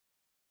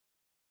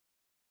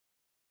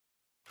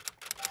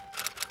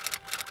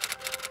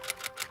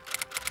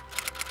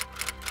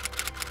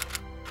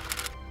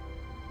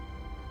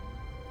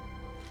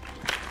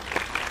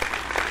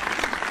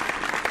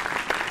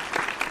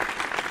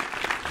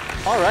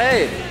All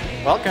right,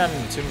 welcome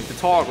to the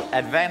talk,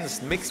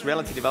 Advanced Mixed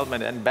Reality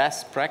Development and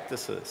Best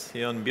Practices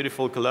here in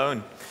beautiful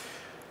Cologne.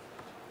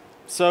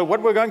 So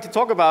what we're going to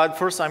talk about,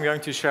 first I'm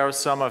going to share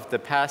some of the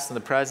past and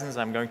the present.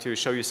 I'm going to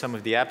show you some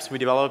of the apps we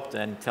developed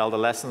and tell the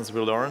lessons we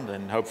learned,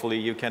 and hopefully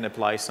you can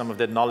apply some of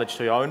that knowledge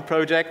to your own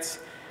projects.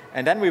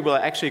 And then we will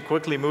actually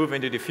quickly move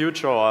into the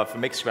future of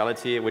mixed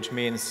reality, which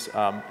means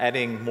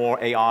adding more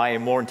AI,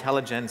 more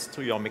intelligence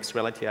to your mixed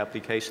reality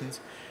applications.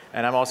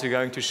 And I'm also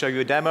going to show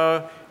you a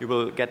demo. You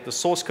will get the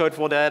source code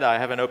for that. I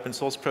have an open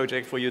source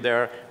project for you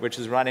there, which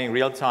is running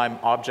real-time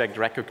object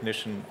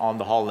recognition on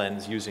the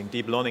HoloLens using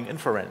deep learning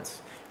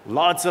inference.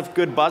 Lots of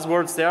good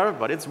buzzwords there,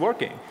 but it's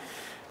working.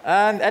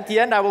 And at the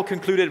end, I will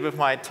conclude it with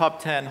my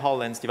top 10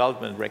 HoloLens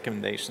development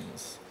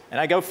recommendations. And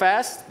I go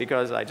fast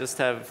because I just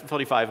have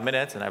 45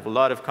 minutes and I have a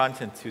lot of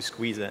content to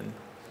squeeze in.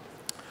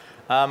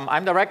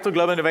 I'm Director of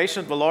Global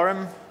Innovation at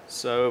Valorem.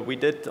 So we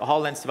did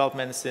HoloLens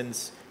development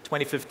since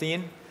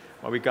 2015.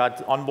 Where we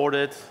got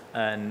onboarded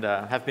and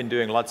have been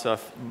doing lots of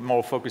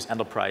more focused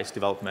enterprise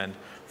development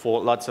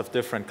for lots of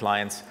different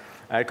clients.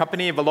 Our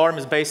company, Valorem,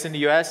 is based in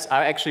the US.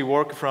 I actually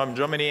work from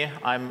Germany.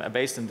 I'm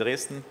based in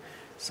Dresden,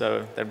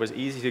 so that was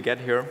easy to get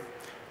here.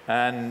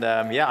 And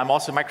yeah, I'm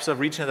also Microsoft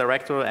Regional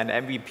Director and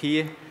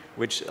MVP,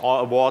 which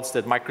are awards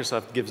that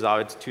Microsoft gives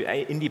out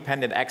to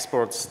independent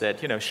experts that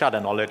share their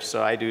knowledge.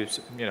 So I do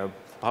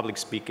public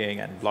speaking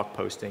and blog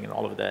posting and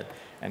all of that,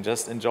 and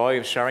just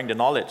enjoy sharing the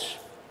knowledge.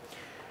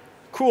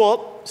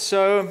 Cool,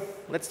 so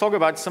let's talk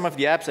about some of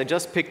the apps. I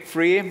just picked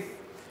 3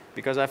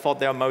 because I thought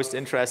they were most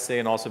interesting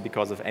and also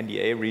because of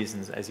NDA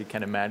reasons, as you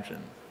can imagine.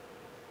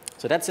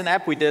 So that's an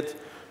app we did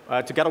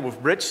together with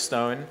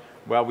Bridgestone,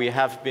 where we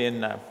have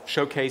been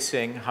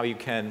showcasing how you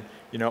can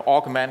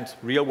augment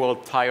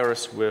real-world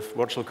tires with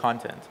virtual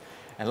content.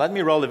 And let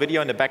me roll the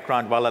video in the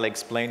background while I'll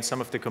explain some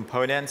of the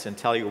components and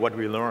tell you what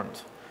we learned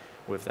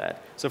with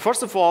that. So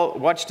first of all,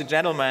 watch the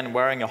gentleman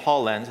wearing a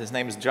HoloLens. His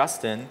name is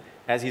Justin,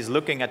 as he's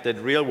looking at that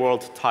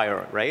real-world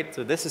tire, right?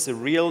 So this is a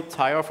real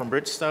tire from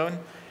Bridgestone,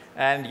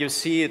 and you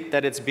see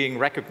that it's being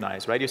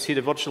recognized, right? You see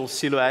the virtual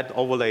silhouette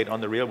overlaid on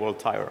the real-world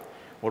tire.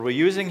 What we're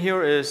using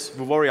here is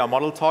Vuvoria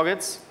model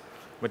targets,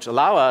 which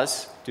allow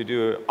us to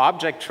do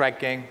object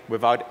tracking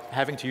without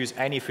having to use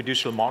any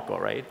fiducial marker,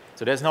 right?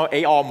 So there's no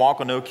AR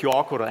marker, no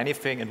QR code or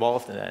anything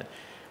involved in that.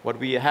 What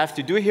we have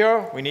to do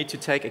here, we need to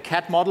take a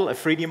CAD model, a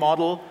 3D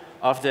model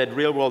of that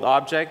real-world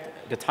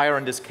object, the tire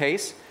in this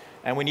case,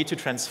 and we need to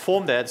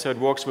transform that so it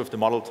works with the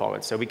model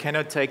target. So we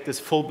cannot take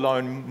this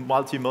full-blown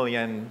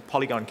multi-million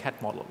polygon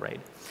CAD model, right?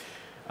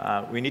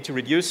 We need to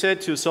reduce it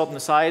to a certain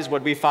size.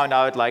 What we found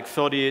out, like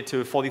 30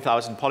 to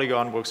 40,000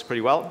 polygon works pretty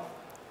well.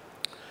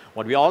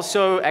 What we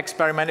also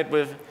experimented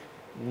with,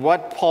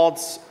 what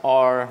parts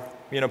are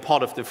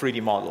part of the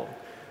 3D model.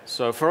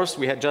 So first,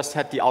 we just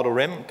had the outer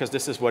rim, because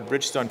this is what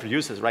Bridgestone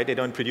produces, right? They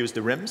don't produce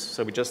the rims,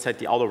 so we just had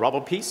the outer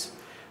rubber piece.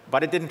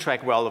 But it didn't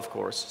track well, of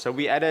course. So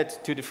we added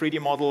to the 3D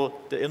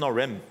model the inner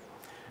rim,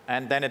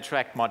 and then it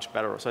tracked much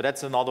better. So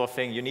that's another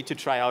thing. You need to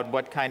try out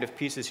what kind of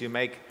pieces you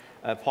make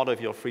part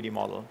of your 3D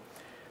model.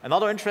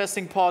 Another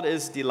interesting part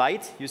is the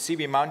light. You see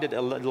we mounted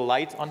a little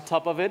light on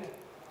top of it,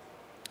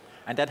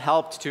 and that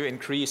helped to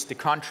increase the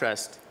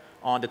contrast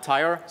on the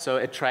tire, so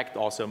it tracked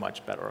also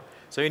much better.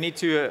 So you need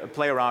to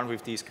play around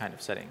with these kind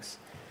of settings.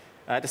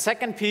 The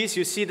second piece,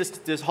 you see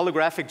this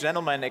holographic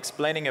gentleman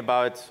explaining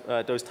about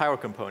those tire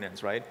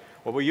components, right?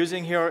 What we're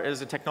using here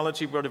is a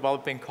technology we're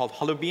developing called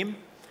HoloBeam,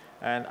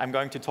 and I'm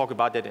going to talk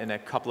about that in a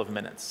couple of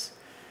minutes.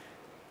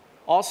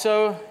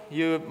 Also,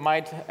 you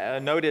might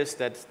notice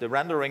that the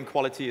rendering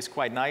quality is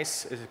quite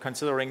nice,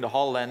 considering the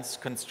HoloLens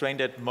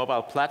constrained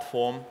mobile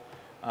platform.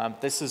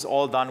 This is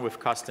all done with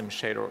custom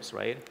shaders,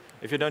 right?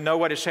 If you don't know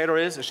what a shader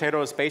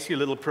is basically a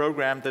little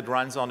program that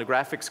runs on the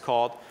graphics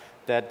card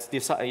that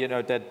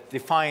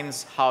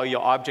defines how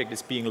your object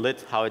is being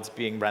lit, how it's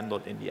being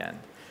rendered in the end.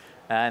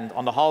 And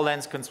on the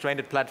HoloLens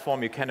constrained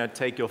platform, you cannot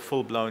take your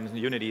full-blown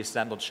Unity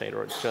standard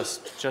shader. It's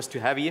just too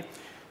heavy.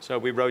 So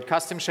we wrote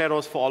custom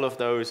shaders for all of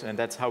those, and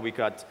that's how we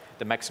got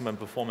the maximum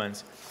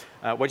performance.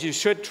 What you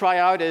should try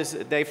out is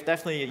they've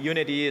definitely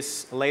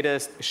Unity's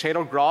latest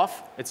shader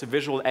graph. It's a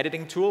visual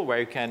editing tool where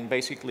you can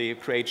basically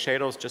create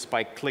shaders just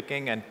by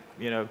clicking and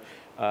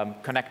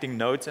connecting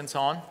nodes and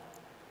so on.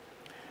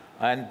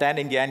 And then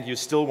in the end, you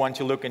still want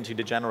to look into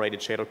the generated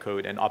shader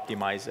code and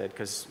optimize it,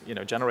 because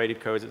generated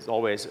code is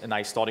always a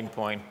nice starting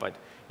point, but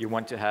you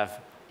want to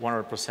have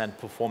 100%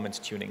 performance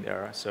tuning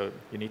there. So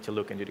you need to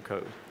look into the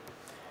code.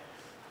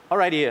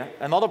 Alrighty,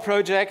 another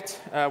project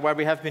where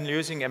we have been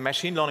using a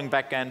machine learning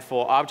backend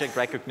for object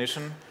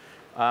recognition.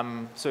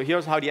 So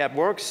here's how the app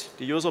works.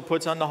 The user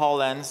puts on the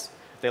HoloLens,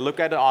 they look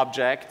at an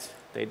object,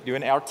 they do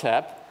an air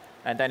tap,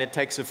 and then it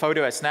takes a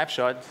photo, a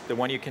snapshot, the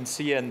one you can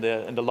see in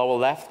the lower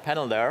left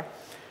panel there.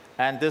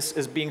 And this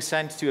is being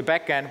sent to a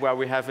backend where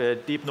we have a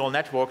deep neural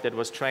network that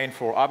was trained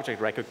for object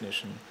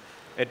recognition.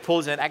 It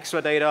pulls in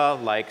extra data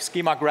like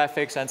schema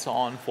graphics and so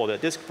on for the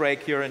disk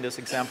break here in this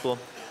example.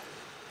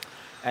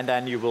 And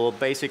then you will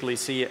basically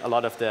see a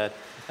lot of the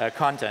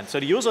content. So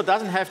the user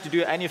doesn't have to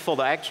do any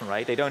further action,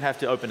 right? They don't have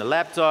to open a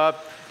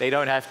laptop. They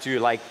don't have to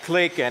like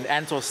click and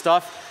enter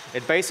stuff.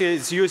 It basically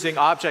is using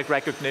object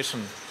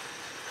recognition.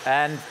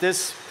 And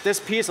this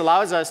piece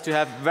allows us to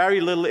have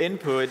very little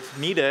input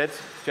needed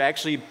to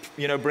actually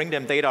bring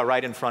them data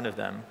right in front of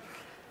them.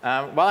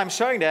 Well, I'm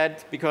showing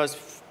that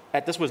because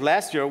this was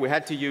last year, we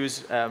had to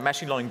use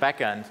machine learning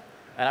backend.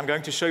 And I'm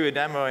going to show you a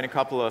demo in a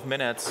couple of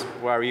minutes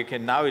where you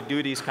can now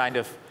do these kind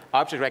of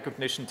object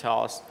recognition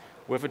tasks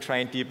with a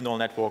trained deep neural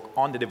network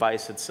on the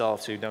device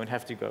itself, so you don't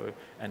have to go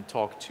and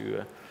talk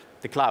to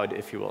the cloud,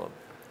 if you will.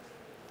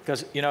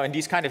 Because in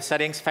these kind of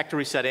settings,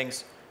 factory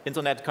settings,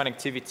 internet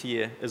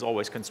connectivity is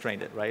always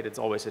constrained, right? It's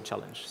always a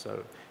challenge.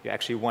 So you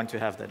actually want to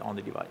have that on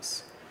the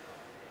device.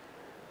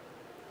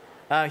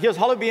 Here's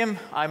HoloBeam.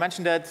 I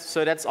mentioned that.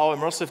 So that's our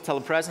immersive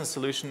telepresence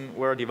solution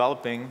we're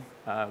developing,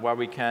 where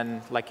we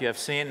can, like you have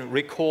seen,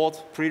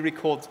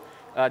 pre-record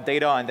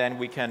data, and then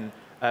we can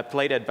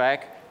play that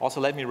back. Also,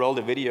 let me roll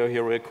the video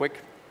here real quick.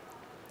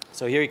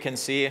 So here you can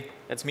see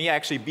that's me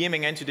actually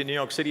beaming into the New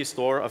York City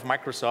store of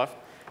Microsoft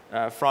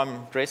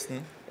from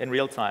Dresden in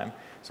real time.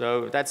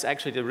 So that's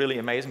actually the really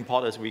amazing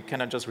part is we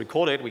cannot just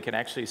record it. We can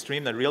actually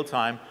stream that real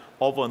time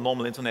over a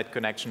normal internet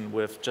connection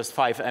with just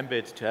 5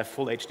 Mbit to have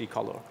full HD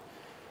color.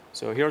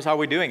 So here's how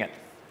we're doing it.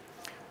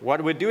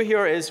 What we do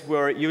here is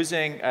we're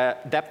using a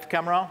depth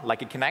camera,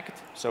 like a Kinect,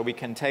 so we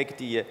can take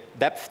the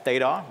depth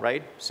data,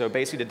 right? So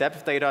basically the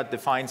depth data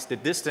defines the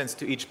distance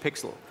to each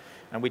pixel.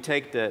 And we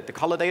take the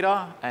color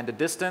data and the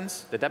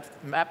distance, the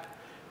depth map,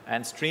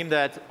 and stream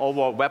that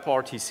over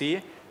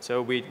WebRTC.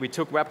 So we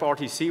took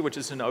WebRTC, which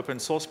is an open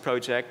source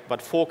project,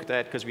 but forked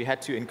that because we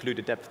had to include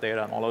the depth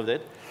data and all of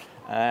it.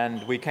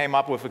 And we came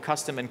up with a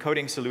custom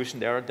encoding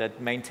solution there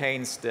that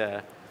maintains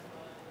the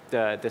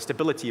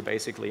stability,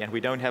 basically, and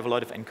we don't have a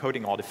lot of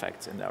encoding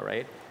artifacts in there,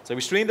 right? So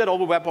we stream that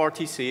over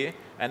WebRTC,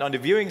 and on the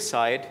viewing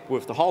side,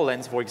 with the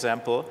HoloLens, for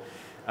example,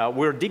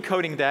 we're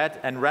decoding that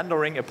and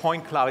rendering a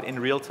point cloud in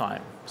real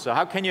time. So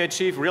how can you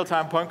achieve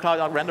real-time point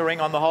cloud rendering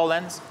on the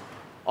HoloLens?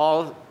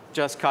 All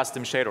just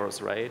custom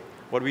shaders, right?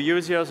 What we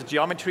use here is a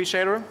geometry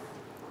shader,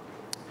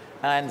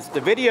 and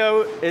the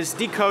video is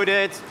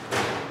decoded.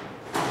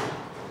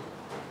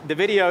 The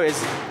video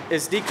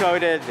is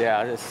decoded.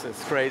 Yeah, this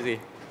is crazy.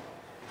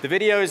 The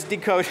video is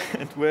decoded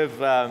with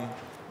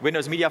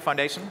Windows Media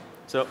Foundation.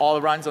 So all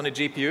runs on the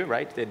GPU,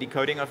 right? The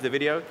decoding of the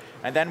video.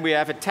 And then we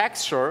have a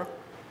texture,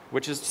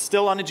 which is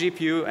still on the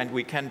GPU, and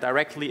we can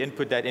directly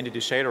input that into the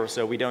shader,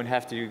 so we don't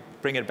have to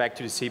bring it back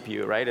to the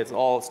CPU, right? It's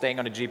all staying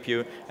on the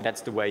GPU, and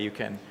that's the way you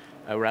can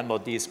render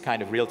these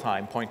kind of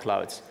real-time point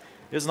clouds.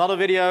 Here's another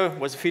video,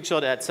 was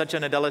featured at Satya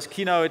Nadella's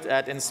keynote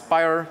at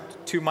Inspire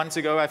 2 months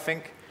ago, I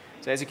think.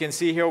 So as you can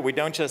see here, we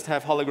don't just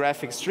have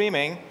holographic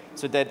streaming,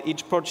 so that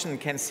each person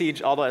can see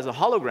each other as a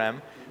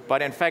hologram,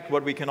 but in fact,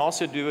 what we can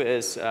also do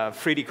is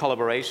 3D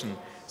collaboration.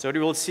 So what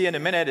you will see in a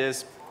minute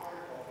is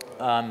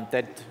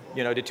that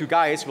the two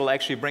guys will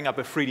actually bring up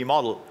a 3D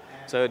model.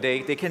 So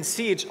they can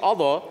see each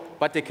other,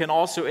 but they can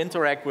also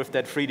interact with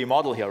that 3D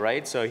model here,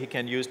 right? So he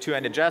can use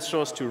two-handed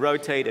gestures to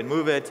rotate and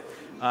move it,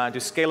 to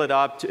scale it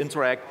up, to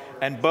interact,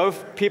 and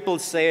both people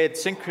say it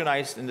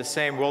synchronized in the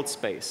same world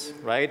space,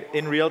 right?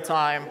 In real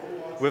time,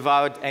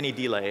 without any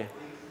delay.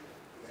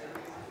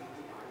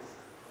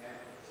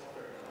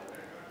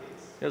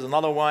 Here's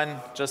another one,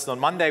 just on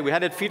Monday. We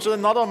had it featured in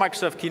another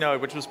Microsoft keynote,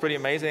 which was pretty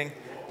amazing.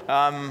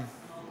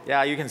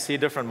 Yeah, you can see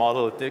different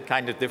model,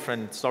 kind of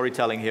different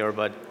storytelling here,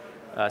 but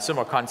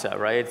similar concept,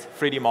 right?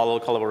 3D model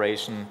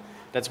collaboration.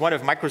 That's one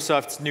of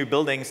Microsoft's new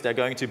buildings they're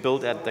going to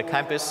build at the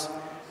campus.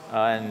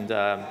 And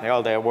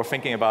they were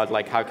thinking about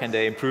like how can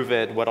they improve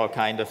it, what are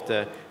kind of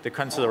the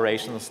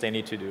considerations they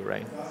need to do,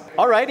 right?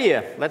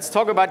 Alrighty, let's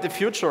talk about the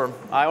future.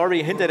 I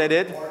already hinted at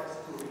it.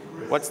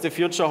 What's the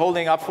future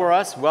holding up for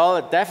us?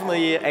 Well,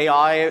 definitely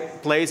AI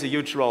plays a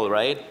huge role,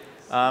 right?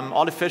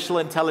 Artificial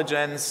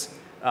intelligence,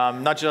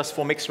 not just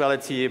for mixed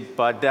reality,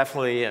 but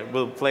definitely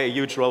will play a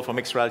huge role for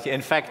mixed reality.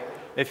 In fact,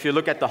 if you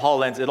look at the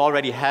HoloLens, it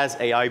already has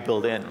AI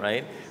built in,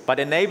 right? But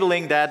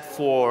enabling that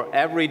for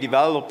every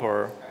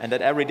developer, and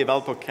that every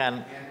developer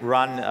can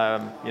run,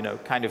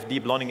 kind of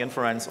deep learning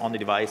inference on the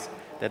device,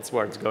 that's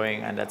where it's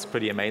going, and that's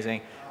pretty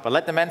amazing. But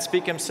let the man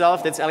speak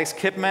himself. That's Alex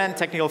Kipman,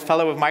 technical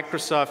fellow with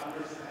Microsoft,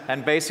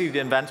 and basically the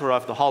inventor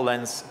of the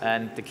HoloLens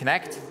and the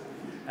Kinect.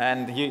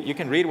 And you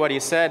can read what he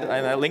said in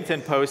a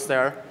LinkedIn post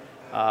there.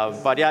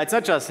 But yeah, it's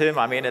not just him.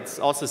 I mean, it's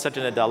also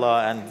Satya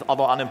Nadella and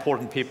other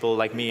unimportant people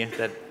like me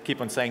that keep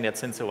on saying that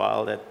since a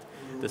while, that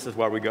this is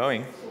where we're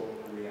going.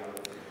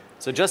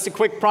 So just a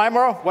quick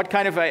primer. What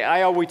kind of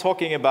AI are we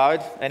talking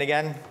about? And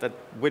again, that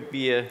would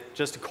be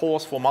just a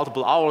course for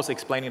multiple hours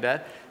explaining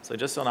that. So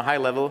just on a high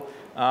level,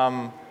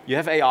 you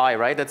have AI,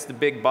 right? That's the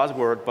big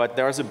buzzword. But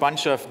there's a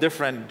bunch of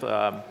different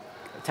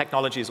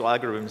technologies or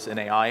algorithms in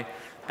AI.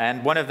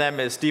 And one of them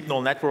is deep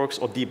neural networks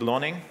or deep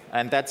learning.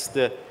 And that's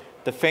the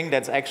the thing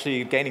that's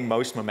actually gaining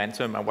most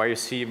momentum and where you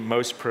see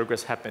most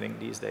progress happening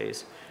these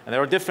days. And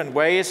there are different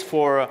ways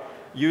for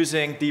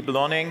using deep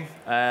learning.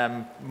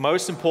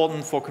 Most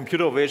important for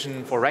computer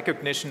vision, for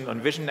recognition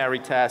on visionary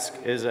tasks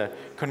is a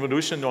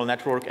convolutional neural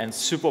network and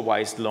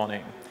supervised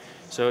learning.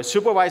 So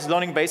supervised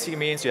learning basically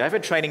means you have a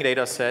training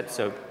data set,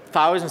 so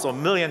thousands or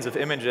millions of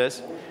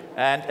images,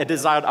 and a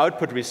desired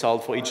output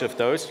result for each of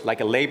those,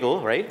 like a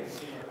label, right?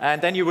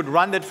 And then you would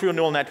run that through a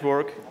neural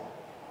network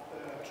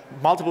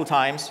multiple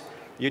times.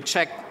 You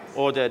check,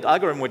 or the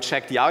algorithm would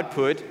check the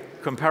output,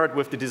 compare it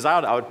with the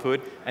desired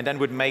output, and then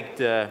would make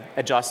the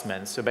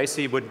adjustments. So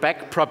basically, it would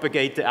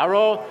back-propagate the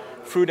error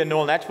through the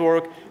neural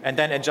network, and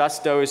then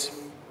adjust those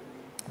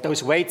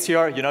weights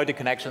here, you know, the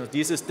connections.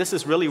 This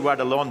is really where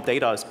the learned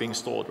data is being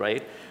stored,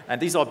 right?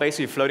 And these are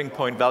basically floating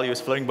point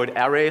values, floating point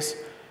arrays.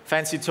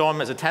 Fancy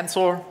term is a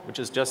tensor, which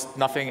is just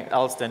nothing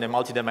else than a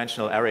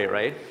multidimensional array,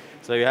 right?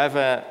 So you have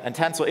a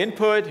tensor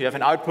input, you have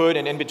an output,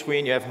 and in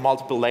between you have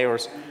multiple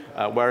layers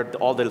where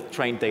all the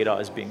trained data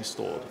is being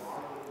stored.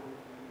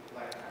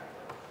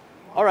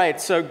 All right,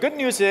 so good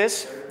news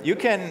is you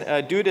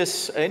can do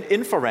this in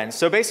inference.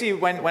 So basically,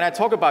 when I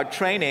talk about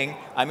training,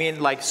 I mean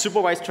like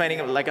supervised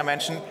training, like I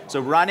mentioned,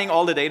 so running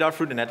all the data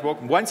through the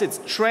network. Once it's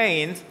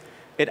trained,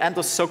 it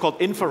enters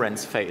so-called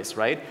inference phase,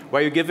 right?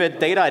 Where you give it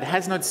data it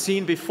has not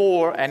seen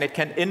before, and it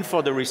can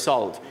infer the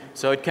result.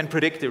 So it can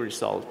predict the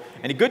result.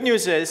 And the good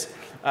news is,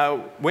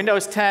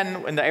 Windows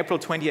 10, in the April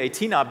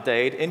 2018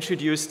 update,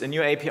 introduced a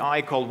new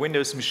API called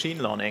Windows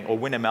Machine Learning, or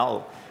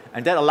WinML.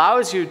 And that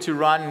allows you to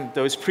run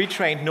those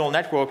pre-trained neural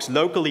networks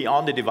locally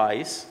on the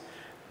device.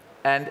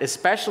 And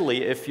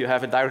especially if you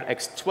have a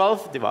DirectX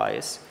 12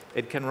 device,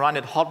 it can run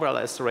it hardware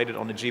accelerated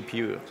on the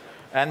GPU.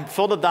 And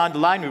further down the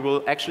line, we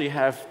will actually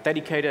have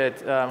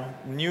dedicated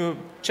new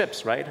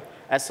chips, right?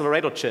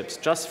 Accelerator chips,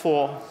 just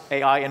for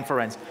AI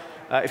inference.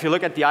 If you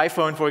look at the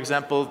iPhone, for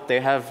example,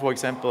 they have, for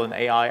example, an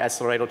AI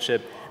accelerator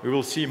chip. We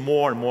will see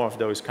more and more of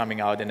those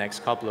coming out in the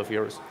next couple of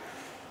years.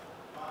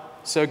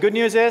 So good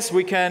news is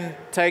we can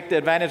take the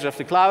advantage of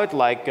the cloud,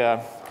 like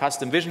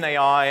custom vision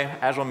AI,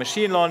 Azure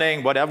machine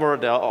learning, whatever.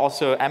 There are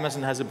also,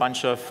 Amazon has a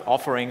bunch of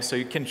offerings. So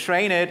you can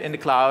train it in the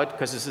cloud,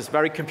 because this is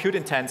very compute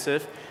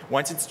intensive.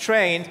 Once it's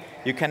trained,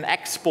 you can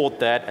export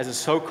that as a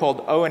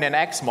so-called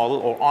ONNX model,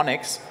 or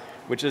ONNX,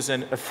 which is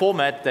a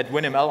format that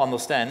WinML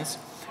understands.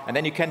 And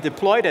then you can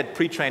deploy that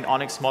pre-trained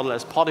ONNX model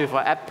as part of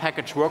your app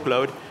package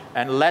workload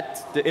and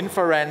let the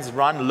inference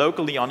run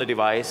locally on the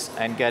device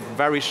and get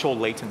very short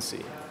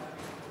latency.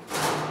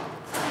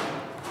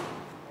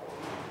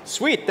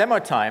 Sweet, demo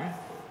time.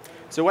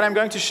 So what I'm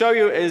going to show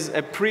you is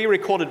a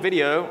pre-recorded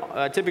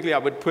video. Typically, I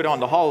would put on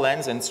the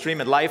HoloLens and stream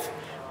it live.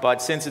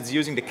 But since it's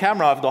using the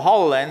camera of the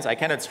HoloLens, I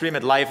cannot stream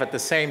it live at the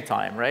same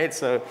time, right?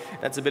 So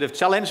that's a bit of a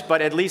challenge,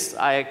 but at least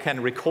I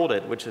can record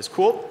it, which is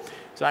cool.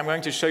 So I'm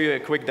going to show you a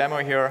quick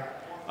demo here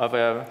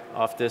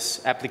of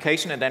this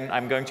application, and then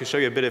I'm going to show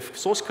you a bit of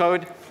source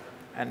code,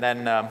 and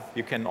then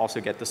you can also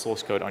get the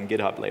source code on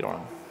GitHub later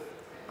on.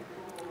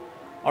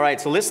 All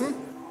right, so listen.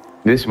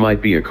 This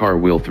might be a car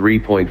wheel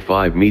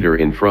 3.5 meter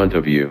in front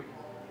of you.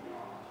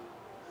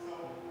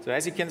 So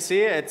as you can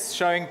see, it's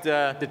showing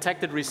the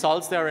detected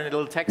results there in a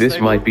little text This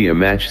table. might be a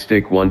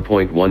matchstick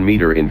 1.1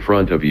 meter in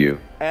front of you.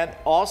 And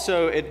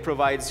also it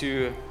provides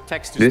you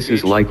text to This speech,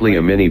 is likely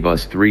right? a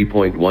minibus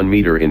 3.1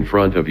 meter in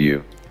front of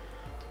you.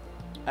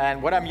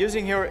 And what I'm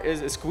using here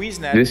is a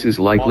SqueezeNet. This is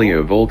likely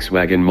model. a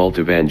Volkswagen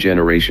Multivan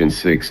Generation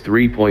 6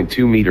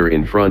 3.2 meter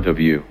in front of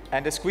you.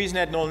 And the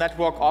SqueezeNet neural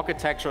network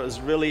architecture is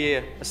really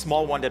a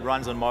small one that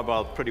runs on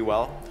mobile pretty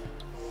well.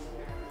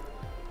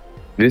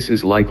 This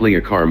is likely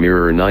a car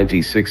mirror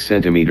 96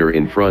 centimeter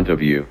in front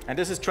of you. And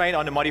this is trained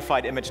on a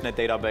modified ImageNet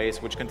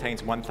database, which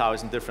contains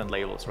 1,000 different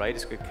labels, right?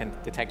 It can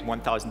detect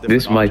 1,000 different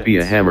This might be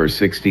a objects. hammer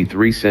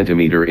 63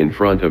 centimeter in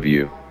front of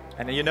you.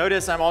 And you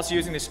notice I'm also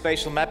using the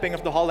spatial mapping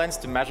of the HoloLens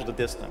to measure the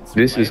distance.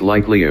 This is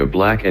likely a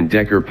Black &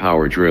 Decker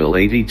power drill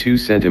 82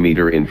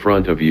 centimeter in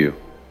front of you.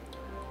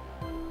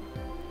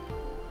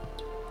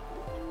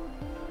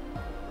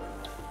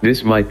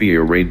 This might be a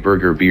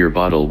Raidburger beer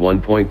bottle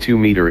 1.2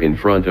 meter in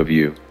front of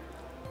you.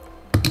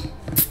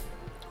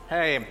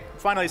 Hey,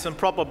 finally some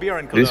proper beer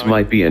in Cologne. This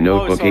might be a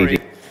notebook Oh, sorry.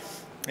 80.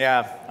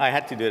 Yeah, I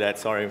had to do that,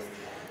 sorry.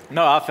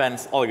 No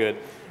offense, all good.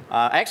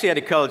 I actually had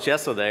a college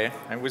yesterday,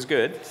 and it was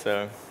good,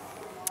 so.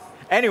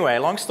 Anyway,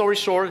 long story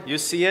short, you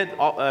see it,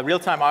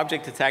 real-time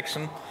object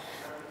detection.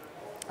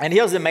 And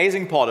here's the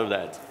amazing part of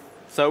that.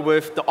 So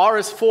with the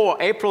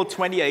RS4 April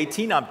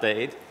 2018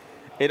 update,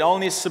 it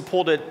only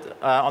supported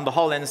on the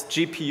HoloLens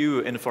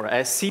CPU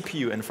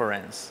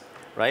inference,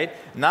 right?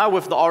 Now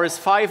with the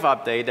RS5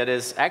 update that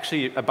is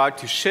actually about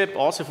to ship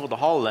also for the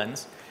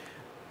HoloLens,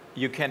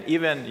 you can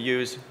even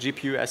use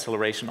GPU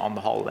acceleration on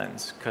the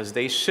HoloLens, because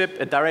they ship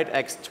a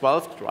DirectX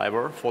 12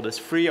 driver for this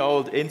free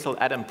old Intel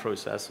Atom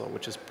processor,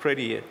 which is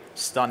pretty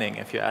stunning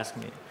if you ask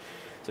me.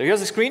 So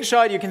here's a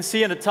screenshot you can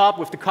see on the top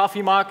with the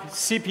coffee mug,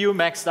 CPU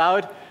maxed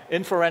out,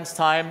 inference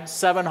time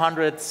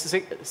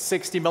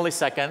 760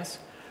 milliseconds,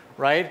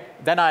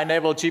 right? Then I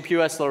enable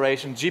GPU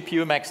acceleration,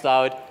 GPU maxed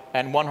out,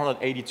 and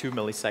 182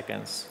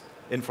 milliseconds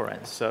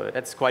inference. So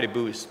that's quite a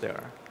boost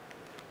there.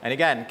 And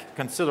again,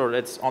 consider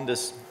it's on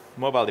this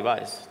mobile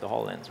device, the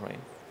HoloLens, right?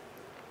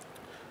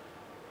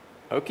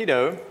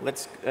 Okie-doke,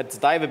 let's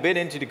dive a bit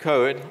into the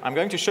code. I'm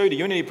going to show you the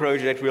Unity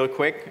project real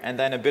quick, and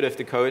then a bit of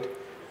the code.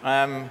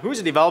 Who's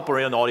a developer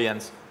in the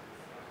audience?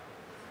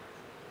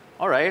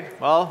 All right,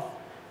 well,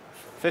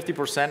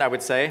 50%, I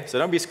would say. So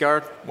don't be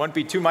scared. Won't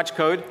be too much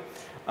code.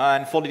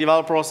 And for the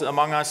developers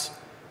among us,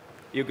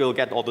 you will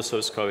get all the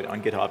source code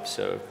on GitHub,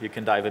 so you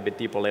can dive a bit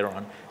deeper later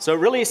on. So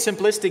really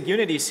simplistic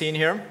Unity scene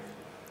here.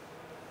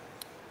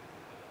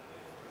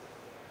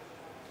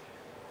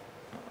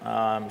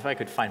 If I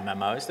could find my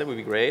mouse, that would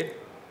be great.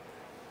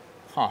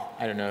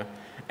 I don't know.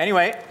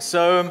 Anyway,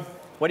 so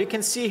what you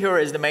can see here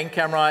is the main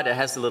camera that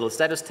has the little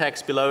status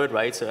text below it,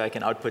 right? So I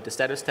can output the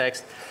status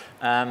text.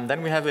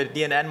 Then we have a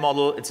DNN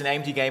model. It's an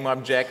empty game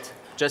object,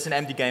 just an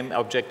empty game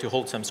object to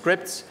hold some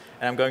scripts.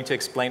 And I'm going to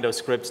explain those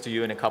scripts to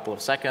you in a couple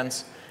of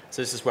seconds.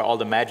 So this is where all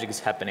the magic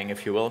is happening,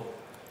 if you will.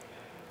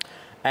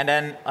 And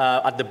then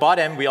at the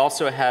bottom, we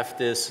also have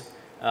this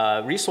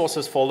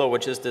resources folder,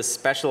 which is this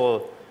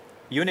special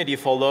Unity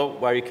folder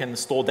where you can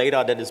store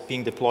data that is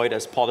being deployed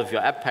as part of your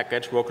app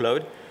package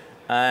workload.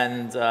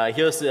 And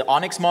here's the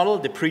Onyx model,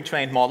 the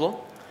pre-trained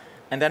model.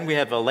 And then we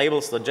have a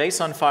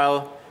labels.json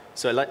file.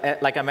 So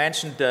like I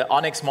mentioned, the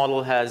Onyx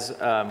model has,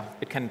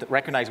 it can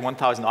recognize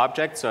 1,000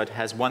 objects, so it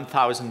has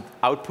 1,000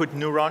 output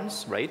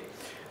neurons, right?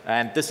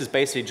 And this is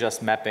basically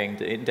just mapping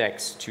the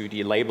index to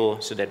the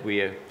label so that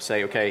we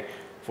say, okay,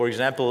 for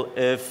example,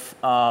 if,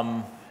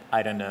 I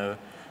don't know,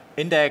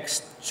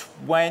 index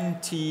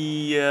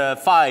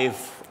 25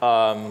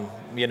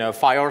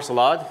 fires a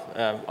lot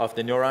of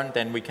the neuron,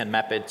 then we can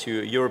map it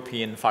to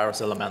European fire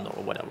salamander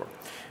or whatever,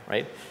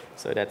 right?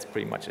 So that's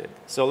pretty much it.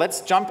 So let's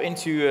jump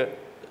into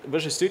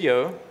Visual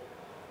Studio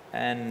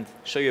and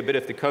show you a bit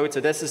of the code.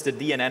 So this is the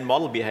DNN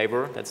model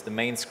behavior. That's the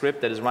main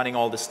script that is running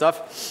all this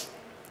stuff.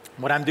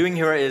 What I'm doing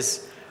here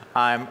is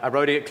I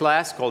wrote a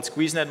class called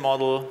SqueezeNet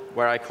model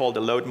where I call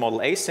the load model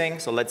async.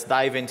 So let's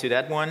dive into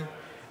that one.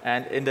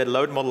 And in the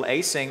load model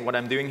async, what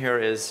I'm doing here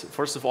is,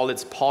 first of all,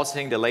 it's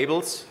parsing the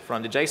labels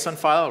from the JSON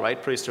file,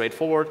 right? Pretty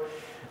straightforward.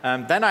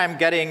 Then I'm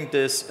getting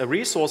this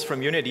resource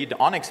from Unity, the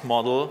Onyx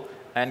model,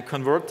 and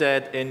convert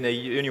that in the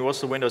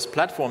Universal Windows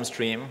Platform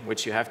stream,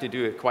 which you have to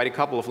do quite a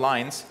couple of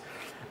lines.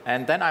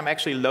 And then I'm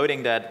actually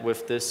loading that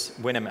with this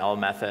WinML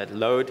method,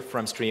 load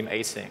from stream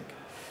async.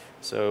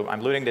 So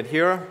I'm loading that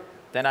here.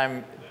 Then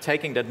I'm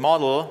taking that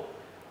model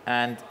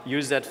and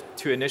use that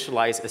to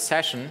initialize a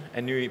session,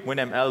 a new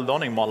WinML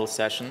learning model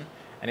session.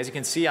 And as you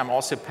can see, I'm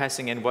also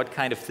passing in what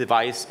kind of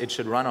device it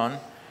should run on.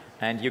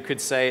 And you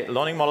could say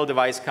learning model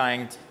device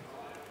kind.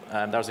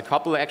 There's a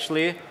couple,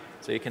 actually.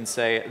 So you can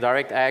say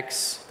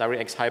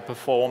DirectX high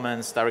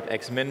performance,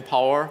 DirectX min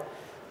power.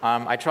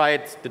 I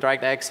tried the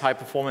DirectX high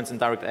performance and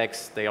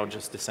DirectX. They are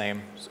just the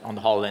same, on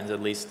the HoloLens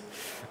at least.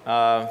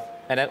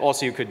 And then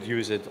also you could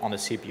use it on a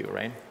CPU,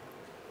 right?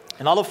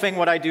 Another thing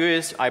what I do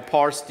is I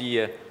parse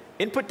the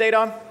input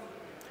data.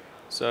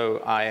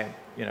 So I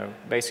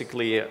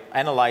basically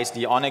analyze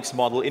the Onyx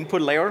model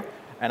input layer,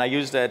 and I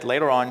use that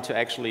later on to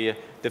actually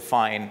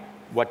define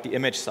what the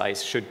image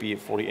size should be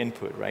for the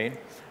input, right?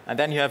 And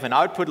then you have an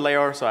output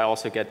layer, so I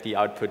also get the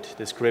output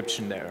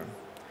description there.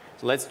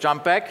 So let's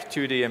jump back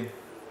to the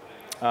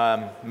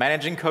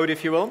managing code,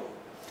 if you will.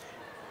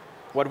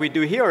 What we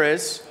do here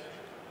is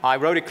I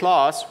wrote a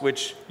class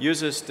which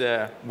uses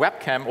the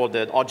webcam or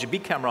the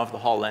RGB camera of the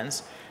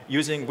HoloLens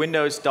using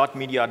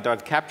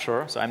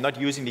windows.media.capture. So I'm not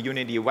using the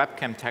Unity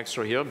webcam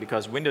texture here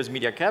because Windows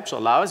Media Capture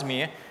allows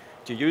me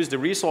to use the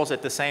resource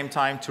at the same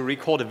time to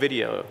record a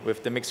video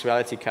with the mixed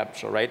reality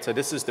capture, right? So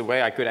this is the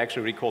way I could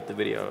actually record the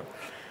video.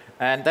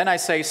 And then I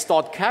say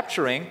start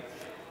capturing.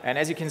 And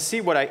as you can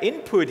see, what I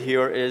input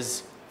here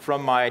is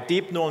from my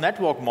deep neural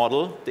network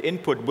model, the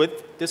input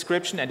width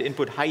description and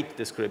input height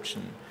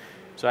description.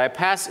 So I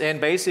pass in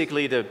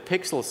basically the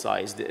pixel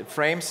size, the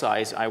frame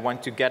size I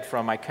want to get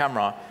from my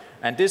camera.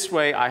 And this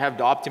way, I have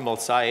the optimal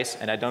size,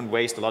 and I don't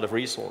waste a lot of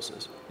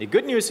resources. The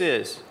good news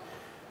is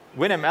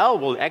WinML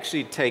will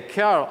actually take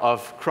care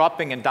of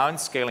cropping and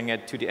downscaling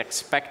it to the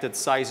expected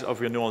size of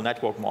your neural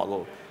network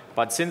model.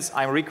 But since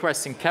I'm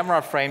requesting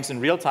camera frames in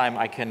real time,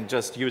 I can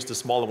just use the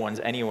smaller ones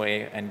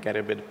anyway and get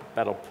a bit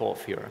better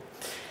perf here.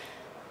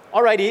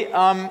 Alrighty,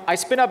 I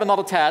spin up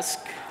another task,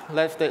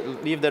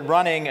 leave that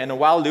running in a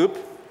while loop.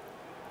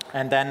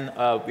 And then,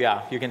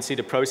 yeah, you can see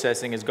the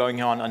processing is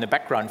going on the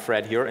background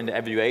thread here in the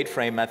evaluate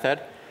frame method,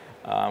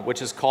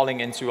 which is calling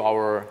into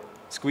our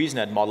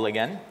SqueezeNet model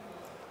again.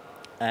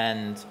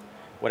 And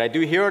what I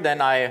do here,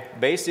 then I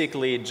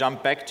basically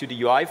jump back to the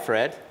UI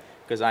thread,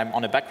 because I'm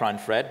on a background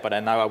thread, but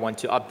now I want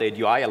to update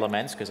UI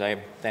elements, because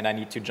then I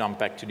need to jump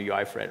back to the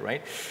UI thread,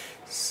 right?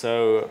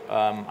 So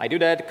I do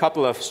that, a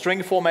couple of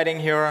string formatting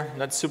here,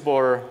 not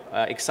super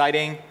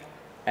exciting.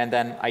 And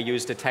then I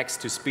use the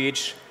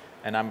text-to-speech.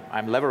 And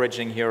I'm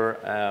leveraging here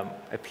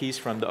a piece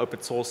from the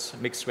open source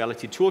mixed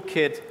reality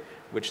toolkit,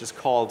 which is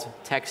called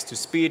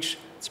text-to-speech.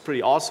 It's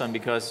pretty awesome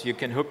because you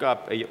can hook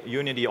up a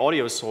Unity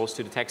audio source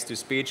to the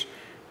text-to-speech,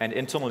 and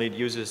internally it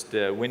uses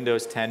the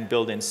Windows 10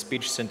 built-in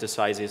speech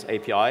synthesizers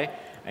API,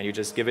 and you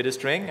just give it a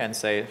string and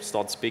say,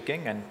 start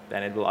speaking, and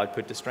then it will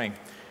output the string.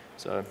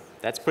 So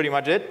that's pretty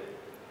much it.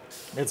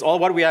 That's all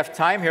what we have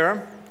time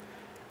here,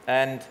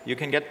 and you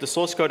can get the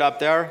source code up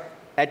there.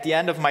 At the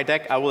end of my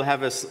deck, I will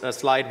have a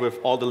slide with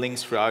all the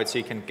links throughout, so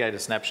you can get a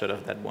snapshot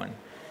of that one.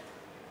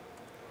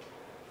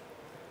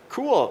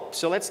 Cool,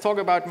 so let's talk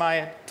about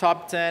my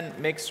top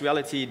 10 mixed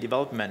reality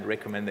development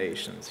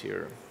recommendations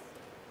here.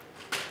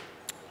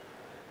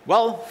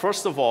 Well,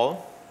 first of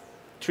all,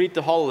 treat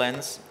the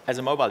HoloLens as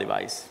a mobile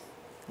device,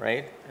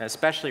 right?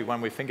 Especially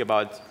when we think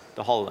about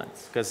the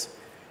HoloLens, because,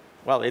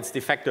 well, it's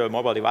de facto a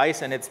mobile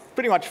device, and it's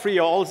pretty much 3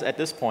 years old at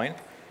this point,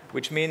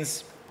 which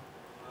means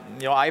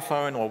your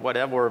iPhone or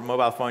whatever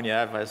mobile phone you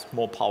have has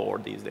more power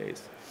these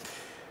days.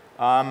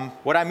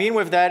 What I mean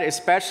with that,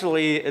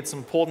 especially, it's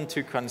important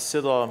to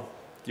consider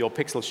your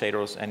pixel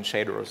shaders and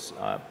shaders,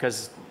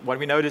 because what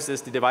we notice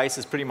is the device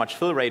is pretty much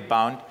fill rate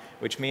bound,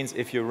 which means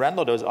if you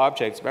render those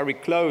objects very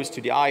close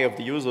to the eye of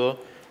the user,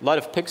 a lot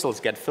of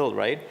pixels get filled,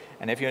 right?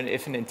 And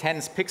if an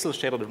intense pixel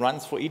shader that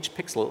runs for each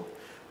pixel,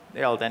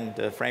 well, then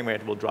the frame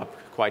rate will drop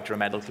quite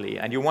dramatically.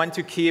 And you want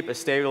to keep a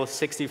stable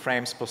 60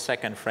 frames per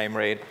second frame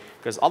rate,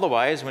 because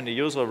otherwise, when the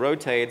user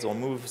rotates or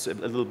moves a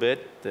little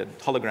bit, the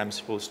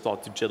holograms will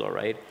start to jitter,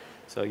 right?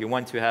 So you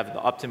want to have the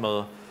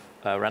optimal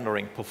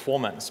rendering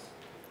performance.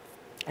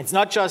 It's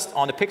not just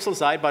on the pixel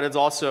side, but it's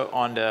also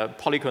on the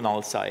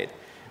polygonal side,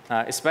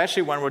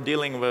 especially when we're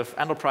dealing with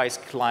enterprise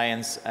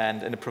clients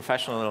and in the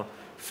professional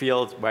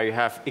field where you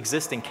have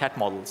existing CAD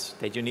models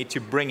that you need to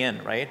bring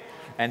in, right?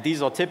 And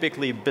these are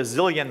typically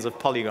bazillions of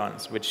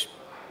polygons, which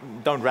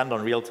don't render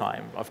in real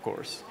time, of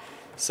course.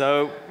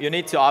 So you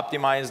need to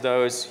optimize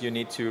those. You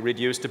need to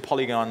reduce the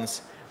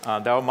polygons.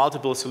 There are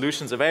multiple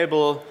solutions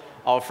available.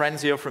 Our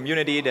friends here from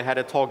Unity, they had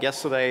a talk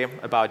yesterday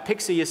about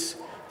pixies.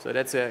 So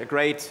that's a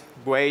great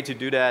way to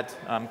do that,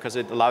 because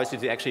it allows you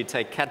to actually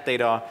take CAD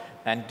data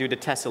and do the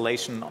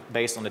tessellation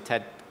based on the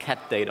CAD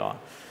data.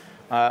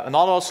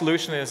 Another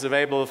solution is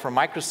available from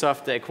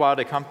Microsoft. They acquired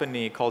a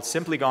company called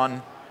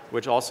Simplygon,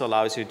 which also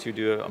allows you to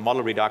do a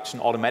model reduction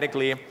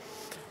automatically.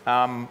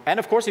 And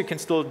of course, you can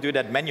still do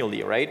that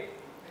manually, right?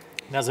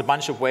 There's a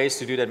bunch of ways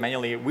to do that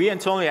manually. We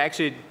internally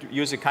actually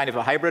use a kind of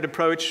a hybrid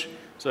approach.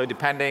 So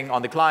depending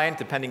on the client,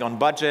 depending on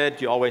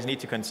budget, you always need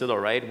to consider,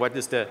 right? What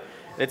is the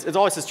It's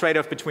always a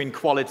trade-off between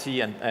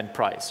quality and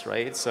price,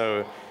 right?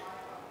 So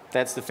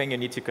that's the thing you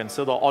need to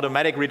consider.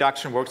 Automatic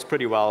reduction works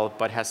pretty well,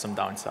 but has some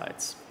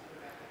downsides.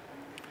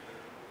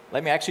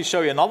 Let me actually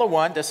show you another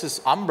one. This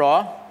is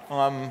Umbra.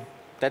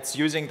 That's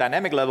using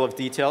dynamic level of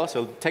detail.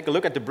 So take a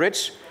look at the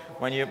bridge.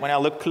 When I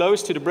look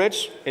close to the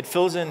bridge, it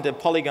fills in the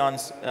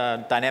polygons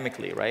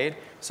dynamically, right?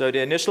 So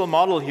the initial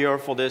model here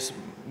for this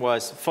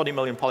was 40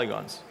 million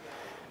polygons.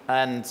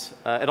 And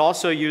it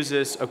also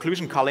uses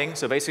occlusion culling.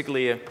 So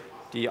basically,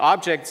 the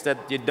objects that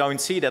you don't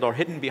see that are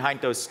hidden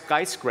behind those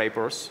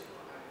skyscrapers,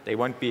 they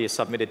won't be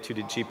submitted to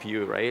the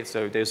GPU, right?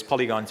 So those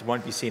polygons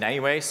won't be seen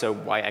anyway, so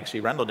why actually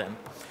render them?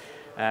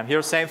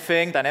 Here, same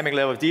thing, dynamic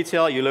level of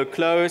detail. You look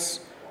close,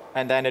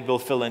 and then it will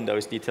fill in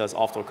those details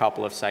after a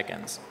couple of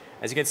seconds.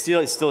 As you can see,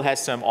 it still has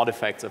some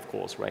artifacts, of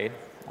course, right?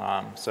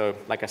 So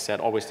like I said,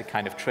 always the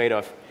kind of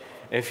trade-off.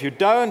 If you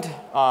don't,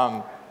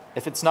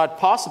 if it's not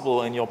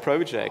possible in your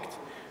project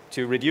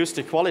to reduce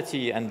the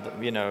quality and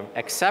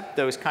accept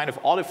those kind of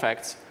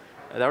artifacts,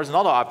 there is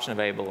another option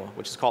available,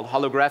 which is called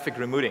holographic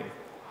removing.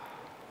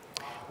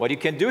 What you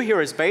can do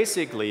here is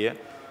basically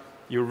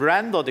you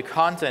render the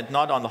content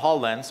not on the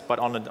HoloLens, but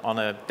on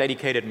a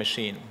dedicated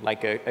machine,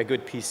 like a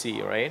good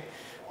PC, right?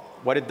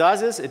 What it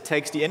does is it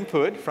takes the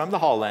input from the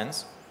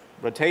HoloLens,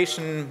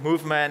 rotation,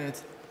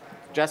 movement,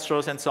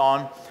 gestures, and so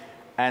on,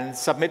 and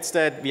submits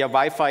that via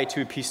Wi-Fi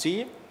to a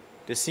PC.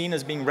 The scene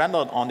is being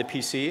rendered on the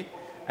PC,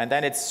 and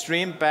then it's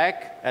streamed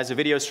back as a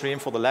video stream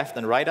for the left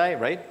and right eye,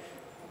 right?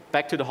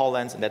 Back to the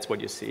HoloLens, and that's what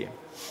you see.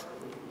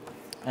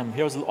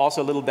 Here's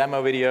also a little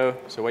demo video.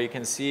 So what you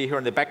can see here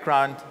in the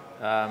background,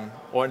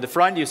 or in the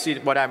front, you see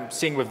what I'm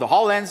seeing with the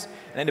HoloLens,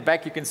 and in the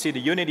back you can see the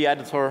Unity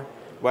editor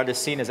where the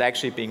scene is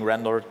actually being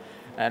rendered.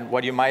 And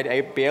what you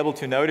might be able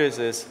to notice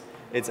is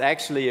it's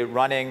actually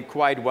running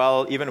quite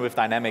well, even with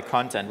dynamic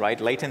content, right?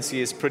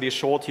 Latency is pretty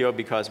short here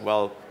because,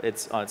 well,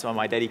 it's on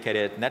my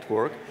dedicated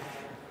network.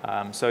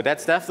 So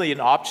that's definitely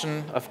an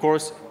option. Of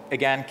course,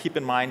 again, keep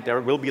in mind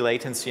there will be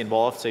latency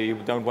involved, so you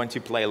don't want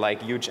to play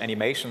like huge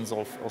animations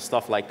or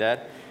stuff like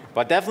that.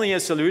 But definitely a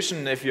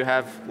solution if you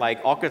have like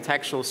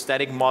architectural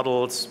static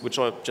models which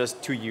are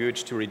just too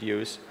huge to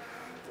reduce.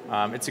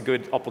 It's a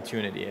good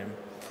opportunity.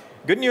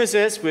 Good news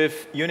is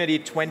with Unity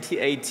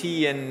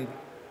 2018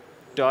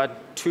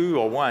 .2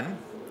 or 1,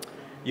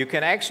 you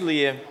can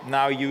actually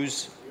now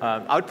use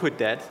output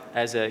that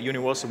as a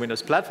universal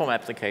Windows platform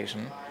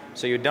application.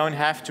 So you don't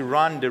have to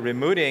run the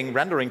removing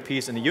rendering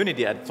piece in the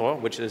Unity editor,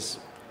 which is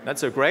not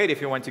so great if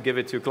you want to give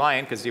it to a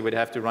client, because you would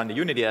have to run the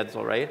Unity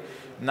editor, right?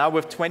 Now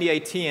with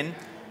 2018,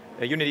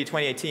 Unity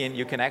 2018,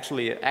 you can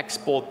actually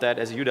export that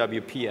as a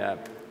UWP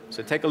app.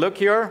 So take a look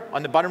here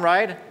on the bottom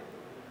right.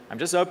 I'm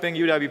just opening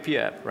UWP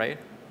app, right?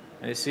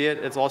 And you see it,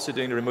 it's also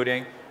doing the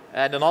removing.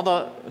 And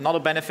another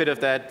benefit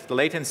of that, the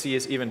latency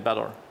is even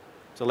better.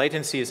 So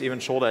latency is even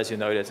shorter, as you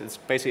notice. It's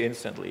basically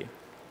instantly.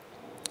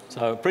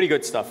 So pretty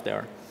good stuff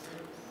there.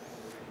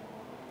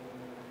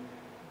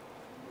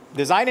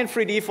 Design in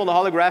 3D for the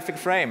holographic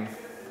frame.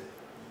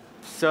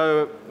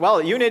 So,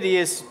 well, Unity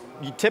is,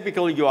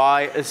 typical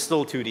UI is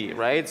still 2D,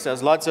 right? So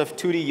there's lots of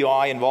 2D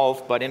UI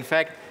involved, but in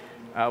fact,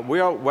 we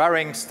are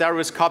wearing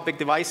stereoscopic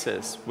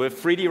devices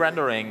with 3D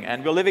rendering,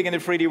 and we're living in a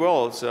 3D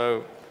world,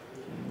 so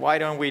why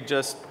don't we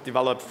just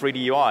develop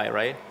 3D UI,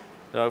 right?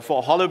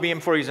 For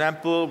HoloBeam, for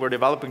example, we're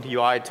developing the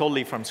UI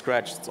totally from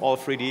scratch. It's all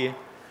 3D,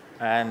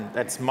 and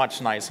that's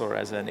much nicer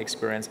as an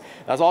experience.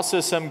 There's also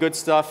some good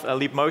stuff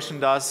Leap Motion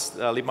does.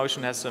 Leap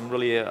Motion has some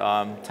really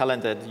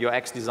talented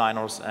UX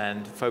designers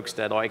and folks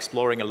that are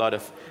exploring a lot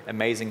of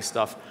amazing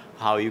stuff,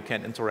 how you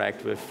can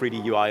interact with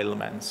 3D UI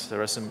elements.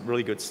 There is some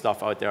really good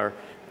stuff out there.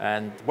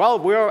 And, well,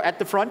 we're at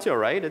the frontier,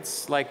 right?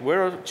 It's like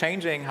we're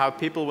changing how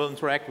people will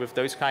interact with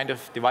those kind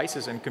of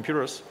devices and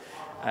computers.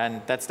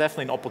 And that's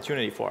definitely an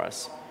opportunity for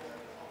us.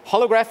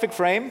 Holographic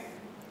frame.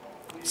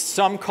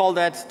 Some call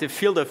that the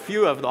field of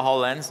view of the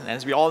HoloLens. And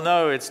as we all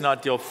know, it's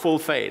not your full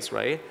face,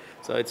 right?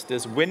 So it's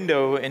this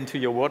window into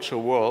your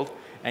virtual world.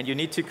 And you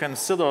need to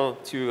consider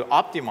to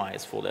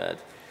optimize for that.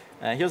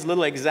 Here's a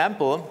little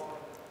example.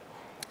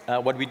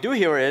 What we do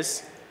here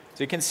is,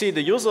 so you can see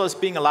the user is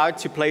being allowed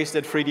to place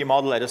that 3D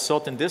model at a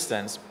certain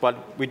distance,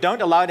 but we don't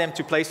allow them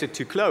to place it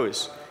too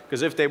close,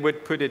 because if they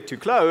would put it too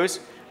close,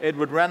 it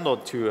would render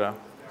too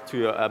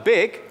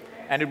big,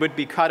 and it would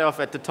be cut off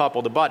at the top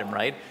or the bottom,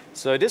 right?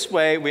 So this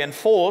way, we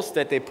enforce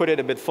that they put it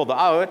a bit further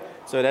out,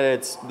 so that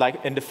it's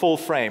like in the full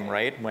frame,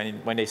 right,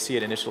 when they see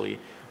it initially.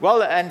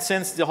 Well, and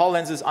since the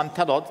HoloLens is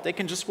untethered, they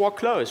can just walk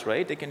close,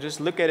 right? They can just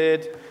look at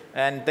it,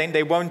 and then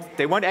they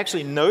won't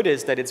actually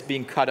notice that it's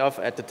being cut off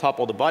at the top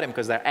or the bottom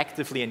because they're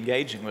actively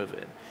engaging with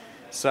it.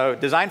 So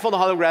design for the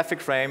holographic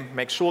frame,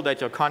 make sure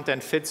that your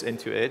content fits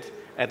into it,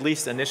 at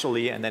least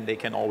initially, and then they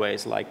can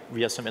always, like,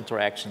 via some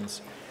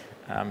interactions,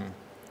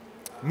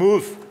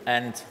 move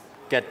and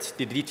get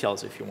the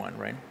details if you want,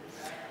 right?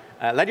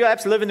 Let your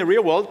apps live in the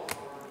real world.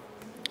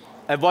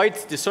 Avoid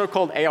the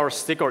so-called AR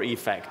sticker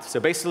effect. So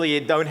basically,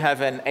 you don't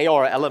have an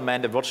AR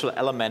element, a virtual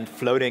element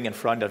floating in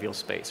front of your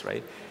space,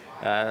 right?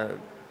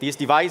 These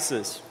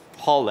devices,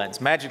 HoloLens,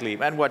 magically,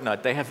 and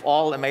whatnot, they have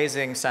all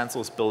amazing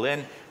sensors built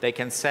in. They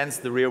can sense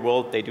the real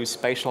world. They do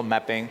spatial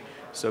mapping.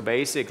 So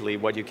basically,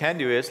 what you can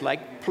do is,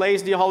 like,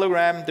 place the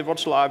hologram, the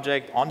virtual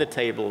object, on the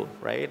table,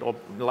 right? Or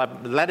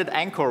let it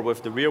anchor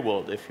with the real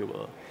world, if you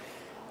will.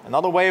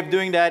 Another way of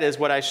doing that is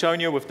what I've shown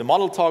you with the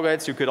model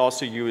targets. You could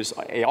also use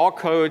AR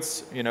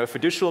codes,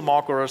 fiducial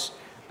markers.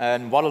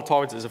 And model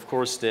targets is, of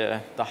course,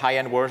 the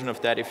high-end version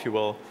of that, if you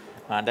will.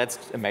 And that's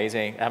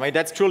amazing. I mean,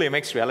 that's truly a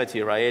mixed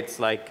reality, right? It's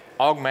like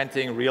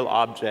augmenting real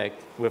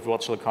object with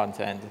virtual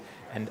content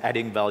and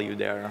adding value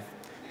there.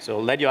 So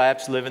let your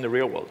apps live in the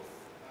real world.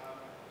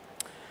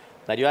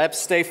 Let your apps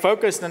stay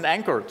focused and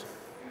anchored.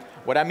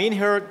 What I mean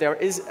here, there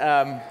is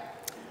a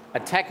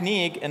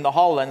technique in the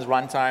HoloLens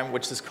runtime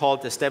which is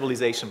called the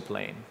stabilization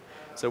plane.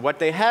 So what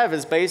they have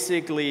is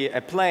basically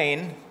a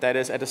plane that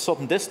is at a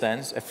certain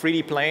distance, a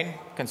 3D plane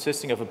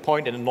consisting of a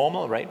point and a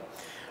normal, right?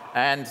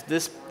 And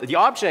the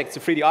objects, the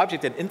 3D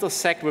objects that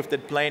intersect with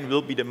that plane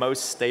will be the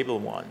most stable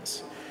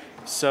ones.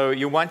 So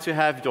you want to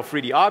have your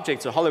 3D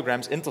objects or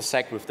holograms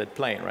intersect with that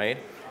plane, right?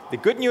 The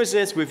good news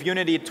is with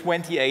Unity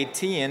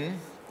 2018,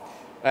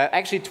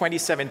 actually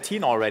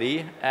 2017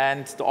 already,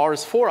 and the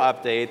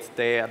RS4 update,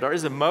 there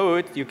is a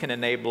mode you can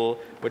enable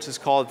which is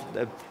called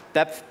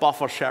depth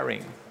buffer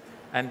sharing.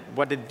 And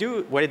what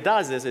it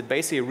does is it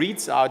basically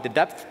reads out the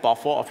depth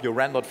buffer of your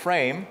rendered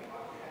frame,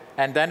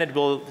 and then it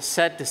will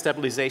set the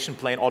stabilization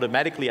plane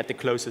automatically at the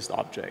closest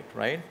object,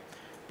 right?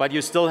 But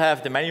you still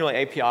have the manual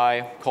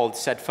API called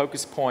set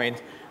focus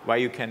point, where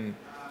you can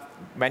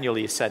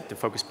manually set the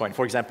focus point.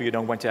 For example, you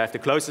don't want to have the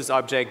closest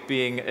object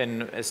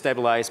being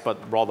stabilized, but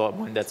rather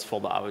one that's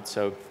further out.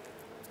 So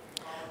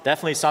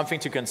definitely something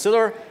to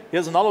consider.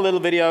 Here's another little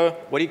video.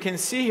 What you can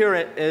see here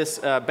is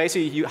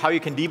basically how you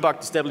can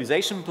debug the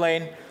stabilization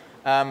plane.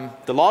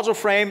 The larger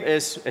frame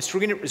is a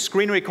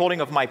screen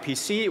recording of my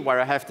PC, where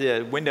I have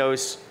the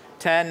Windows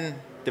 10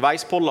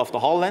 device portal of the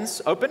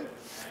HoloLens open.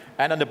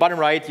 And on the bottom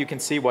right, you can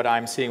see what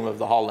I'm seeing with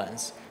the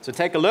HoloLens. So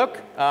take a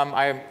look.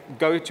 I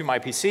go to my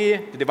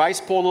PC, the device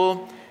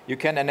portal. You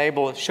can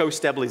enable show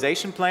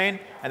stabilization plane,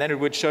 and then it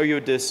would show you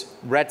this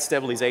red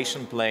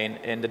stabilization plane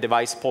in the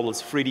device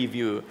portal's 3D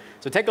view.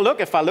 So take a look.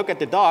 If I look at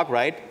the dog,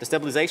 right, the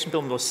stabilization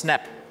plane will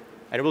snap,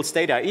 and it will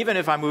stay there, even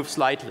if I move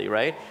slightly,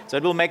 right? So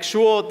it will make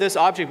sure this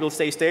object will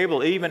stay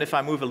stable, even if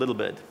I move a little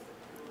bit.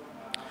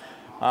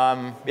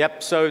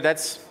 Yep, so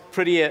that's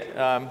pretty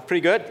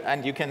good,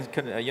 and you can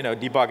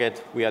debug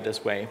it via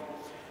this way.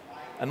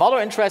 Another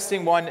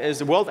interesting one is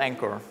the world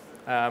anchor.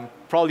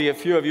 Probably a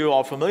few of you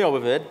are familiar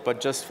with it,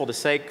 but just for the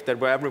sake that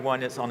where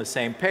everyone is on the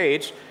same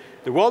page,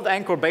 the world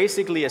anchor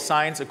basically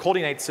assigns a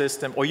coordinate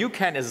system, or you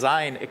can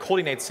assign a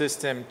coordinate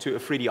system to a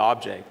 3D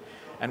object.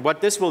 And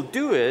what this will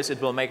do is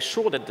it will make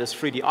sure that this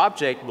 3D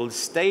object will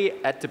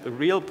stay at the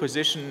real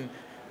position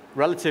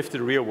relative to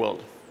the real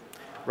world.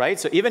 Right?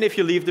 So even if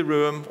you leave the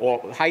room or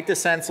hide the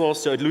sensor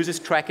so it loses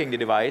tracking the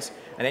device,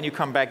 and then you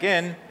come back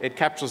in, it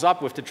captures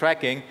up with the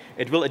tracking,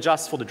 it will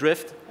adjust for the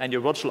drift, and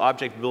your virtual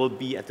object will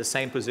be at the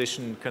same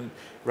position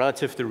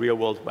relative to the real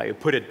world where you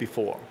put it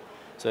before.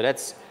 So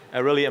that's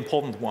a really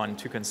important one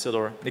to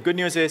consider. The good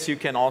news is you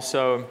can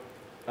also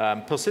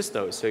persist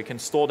those, so you can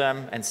store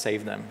them and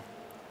save them.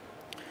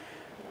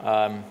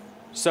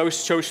 So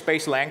show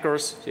spatial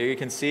anchors, so you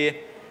can see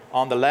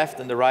on the left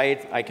and the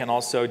right, I can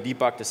also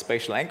debug the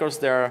spatial anchors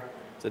there.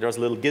 So there's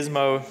a little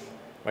gizmo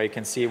where you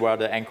can see where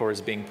the anchor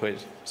is being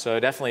put. So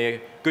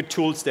definitely good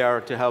tools there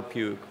to help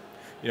you,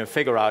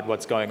 figure out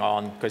what's going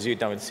on, because you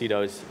don't see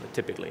those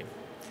typically.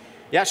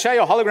 Yeah, share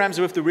your holograms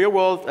with the real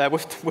world,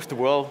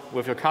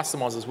 with your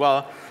customers as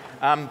well.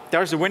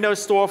 There's a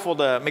Windows store for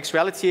the mixed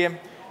reality,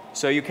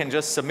 so you can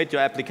just submit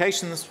your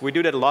applications. We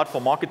do that a lot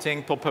for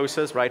marketing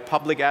purposes, right?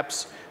 Public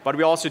apps, but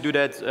we also do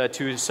that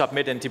to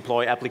submit and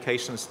deploy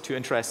applications to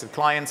interested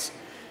clients.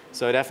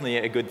 So definitely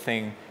a good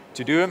thing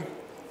to do.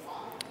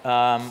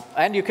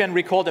 And you can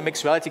record a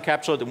mixed reality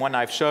capture, the one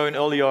I've shown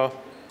earlier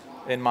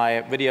in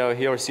my video.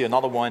 Here you see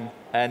another one.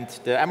 And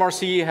the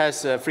MRC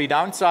has 3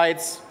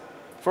 downsides.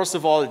 First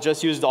of all, it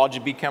just uses the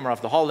RGB camera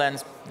of the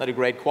HoloLens, not a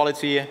great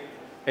quality.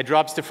 It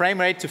drops the frame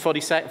rate to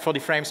 40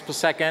 frames per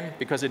second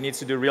because it needs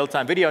to do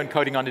real-time video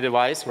encoding on the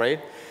device,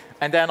 right?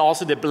 And then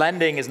also the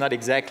blending is not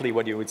exactly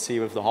what you would see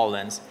with the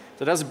HoloLens.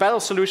 So there's a better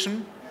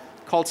solution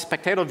called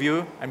Spectator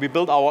View, and we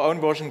built our own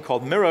version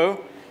called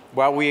Miro,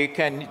 where we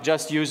can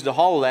just use the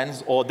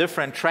HoloLens or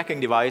different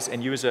tracking device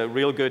and use a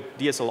real good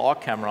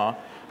DSLR camera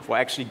for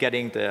actually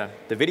getting the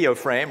video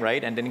frame,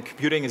 right? And then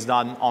computing is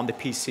done on the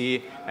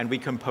PC, and we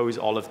compose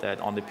all of that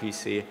on the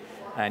PC,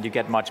 and you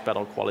get much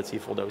better quality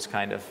for those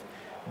kind of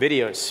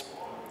videos.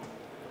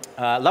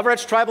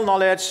 Leverage tribal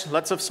knowledge,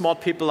 lots of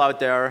smart people out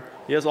there.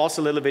 Here's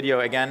also a little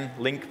video again,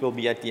 link will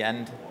be at the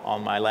end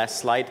on my last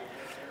slide.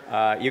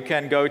 You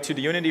can go to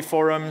the Unity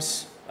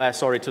forums,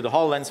 to the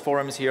HoloLens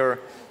forums here.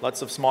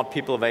 Lots of smart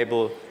people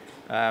available.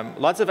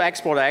 Lots of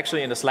experts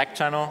actually in the Slack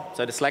channel.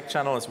 So the Slack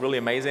channel is really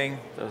amazing.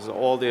 There's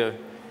all the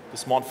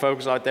smart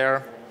folks out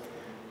there.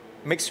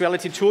 Mixed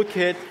Reality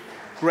Toolkit,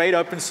 great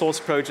open source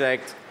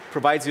project.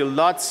 Provides you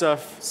lots of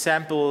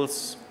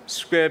samples,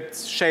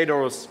 scripts,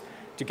 shaders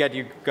to get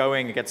you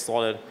going and get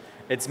started.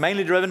 It's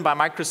mainly driven by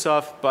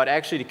Microsoft, but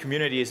actually the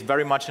community is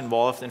very much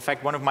involved. In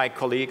fact, one of my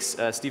colleagues,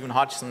 Stephen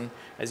Hodgson,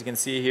 as you can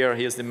see here,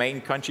 he is the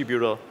main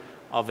contributor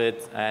of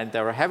it, and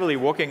they're heavily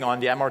working on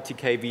the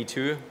MRTK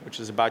V2, which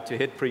is about to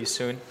hit pretty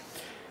soon.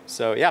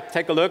 So yeah,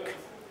 take a look,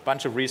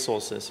 bunch of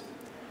resources.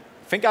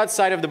 Think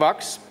outside of the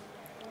box.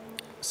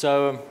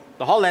 So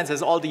the HoloLens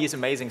has all these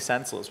amazing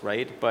sensors,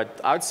 right?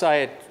 But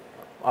outside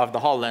of the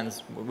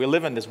HoloLens, we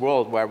live in this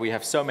world where we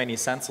have so many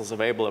sensors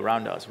available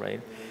around us,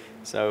 right?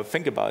 So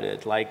think about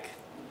it, like,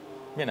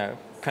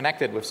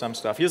 connected with some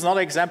stuff. Here's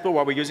another example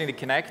where we're using the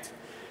Kinect.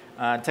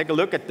 Take a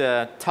look at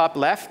the top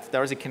left.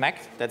 There is a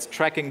Kinect that's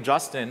tracking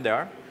just in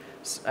there.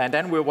 And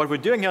then what we're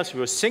doing here is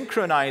we're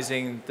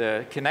synchronizing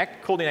the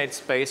Kinect coordinate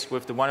space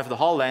with the one of the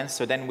HoloLens,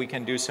 so then we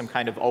can do some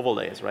kind of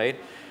overlays, right?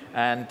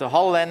 And the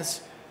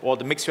HoloLens, or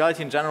the mixed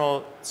reality in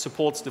general,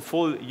 supports the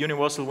full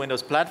universal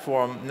Windows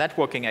platform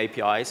networking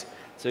APIs.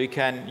 So you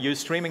can use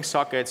streaming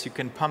sockets, you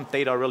can pump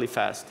data really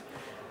fast.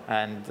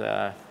 And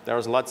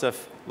there's lots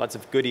of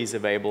goodies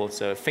available.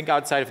 So think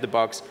outside of the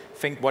box,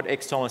 think what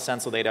external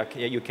sensor data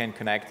you can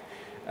connect.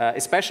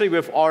 Especially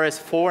with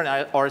RS4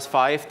 and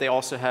RS5, they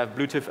also have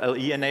Bluetooth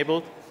LE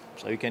enabled.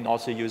 So you can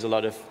also use a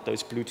lot of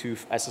those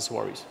Bluetooth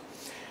accessories.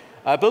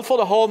 Built for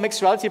the whole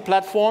mixed reality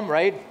platform,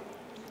 right?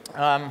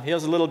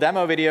 Here's a little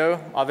demo video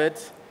of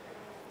it.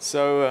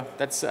 So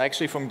that's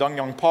actually from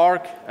Dongyong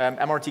Park,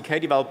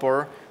 MRTK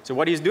developer. So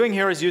what he's doing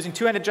here is using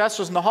two-handed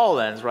gestures in the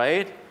HoloLens,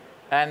 right?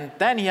 And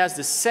then he has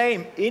the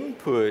same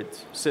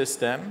input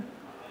system,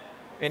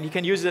 and he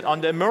can use it on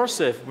the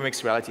immersive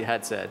mixed reality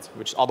headset,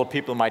 which other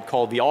people might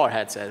call VR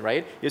headset,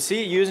 right? You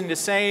see, using the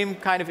same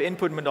kind of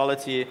input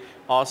modality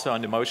also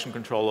on the motion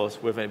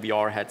controllers with a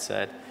VR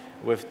headset,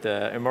 with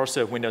the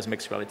immersive Windows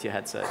mixed reality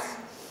headsets.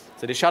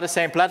 So they share the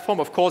same platform.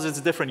 Of course, it's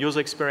a different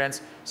user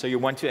experience, so you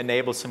want to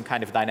enable some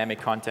kind of dynamic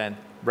content,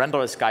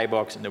 render a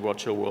skybox in the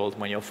virtual world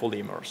when you're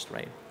fully immersed,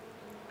 right?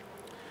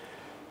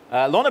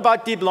 Learn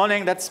about deep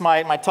learning. That's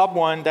my top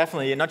one,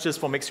 definitely, not just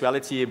for mixed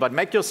reality, but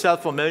make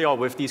yourself familiar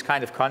with these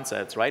kind of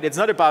concepts, right? It's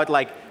not about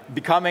like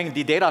becoming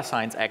the data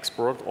science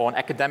expert or an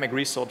academic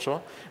researcher,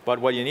 but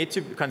what you need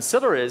to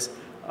consider is,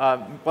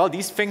 well,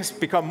 these things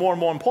become more and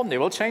more important. They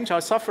will change how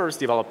software is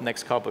developed in the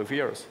next couple of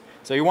years.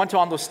 So you want to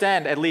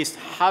understand at least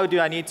how do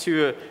I need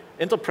to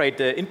interpret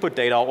the input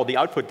data or the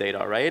output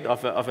data, right,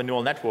 of a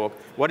neural network.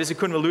 What is a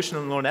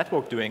convolutional neural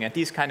network doing? And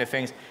these kind of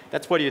things,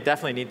 that's what you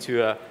definitely need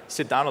to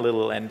sit down a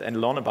little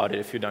and learn about it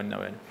if you don't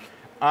know it.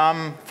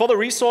 For the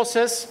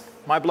resources,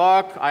 my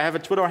blog, I have a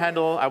Twitter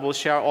handle. I will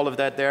share all of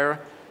that there.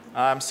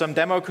 Some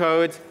demo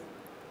code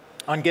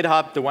on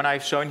GitHub, the one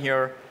I've shown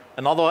here,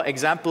 another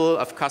example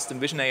of custom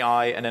vision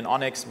AI and an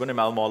Onyx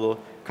WinML model.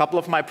 A couple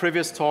of my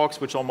previous talks,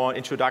 which are more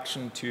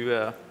introduction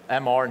to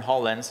MR and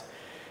HoloLens.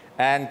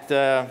 And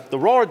the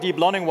raw deep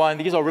learning one,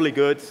 these are really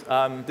good.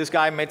 This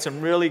guy made some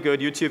really good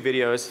YouTube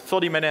videos,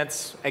 30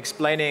 minutes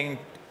explaining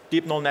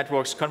deep neural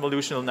networks,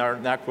 convolutional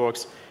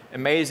networks,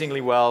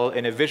 amazingly well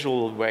in a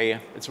visual way.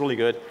 It's really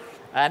good.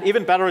 And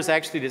even better is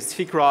actually this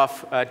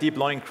T-Graph deep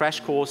learning crash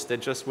course that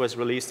just was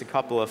released a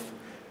couple of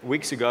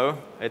weeks ago.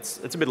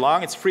 It's a bit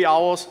long, it's 3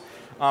 hours,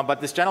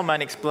 but this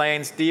gentleman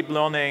explains deep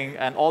learning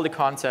and all the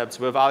concepts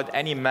without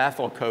any math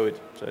or code.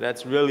 So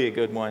that's really a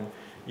good one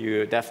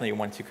you definitely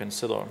want to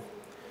consider.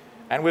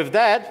 And with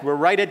that, we're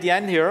right at the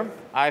end here.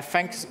 I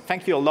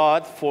thank you a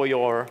lot for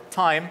your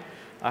time.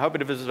 I hope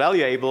it was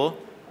valuable,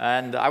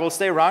 and I will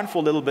stay around for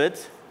a little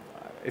bit.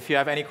 If you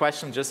have any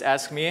questions, just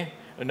ask me. I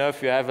don't know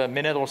if you have a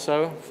minute or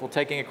so for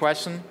taking a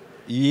question.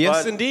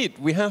 Yes, indeed.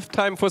 We have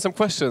time for some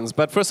questions.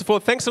 But first of all,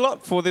 thanks a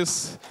lot for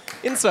these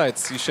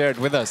insights you shared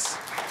with us.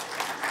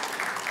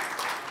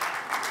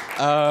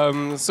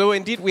 So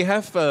indeed, we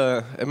have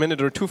a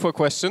minute or two for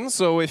questions.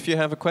 So if you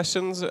have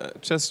questions,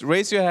 just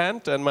raise your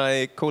hand, and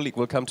my colleague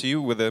will come to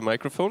you with a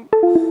microphone.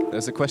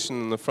 There's a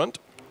question in the front.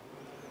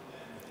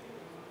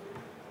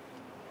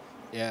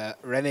 Yeah,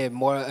 Rene,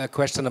 more a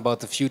question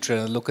about the future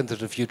and look into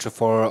the future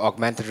for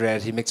augmented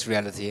reality, mixed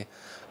reality.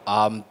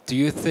 Do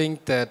you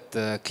think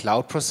that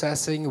cloud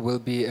processing will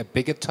be a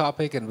bigger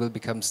topic and will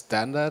become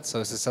standard? So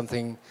is this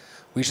something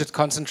we should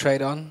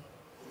concentrate on?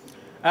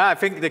 I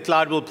think the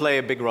cloud will play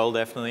a big role,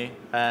 definitely.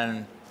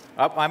 And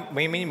I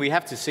mean, we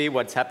have to see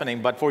what's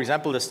happening. But for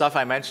example, the stuff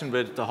I mentioned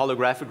with the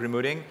holographic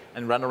remoting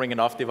and rendering an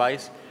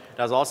off-device,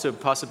 there's also a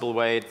possible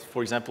way,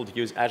 for example, to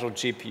use Azure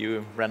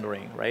GPU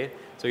rendering, right?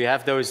 So you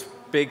have those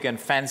big and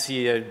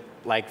fancy,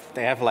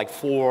 they have like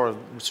 4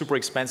 super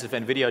expensive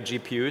NVIDIA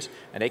GPUs,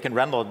 and they can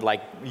render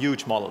like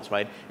huge models,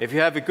 right? If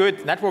you have a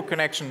good network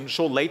connection,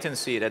 short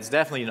latency, that's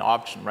definitely an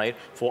option, right?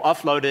 For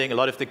offloading a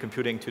lot of the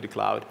computing to the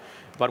cloud.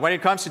 But when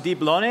it comes to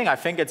deep learning, I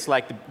think it's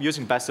like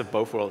using best of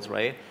both worlds,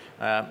 right?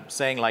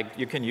 Saying like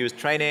you can use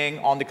training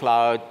on the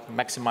cloud,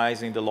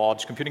 maximizing the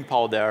large computing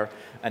power there,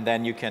 and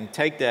then you can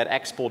take that,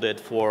 export it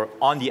for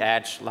on the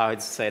edge, like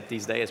it's said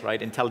these days,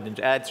 right? Intelligent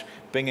edge,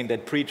 bringing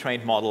that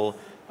pre-trained model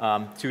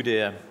on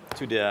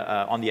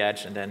the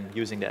edge and then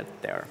using that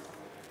there.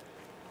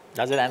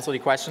 Does it answer the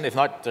question? If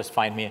not, just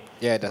find me.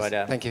 Yeah, it does.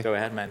 But, thank you. Go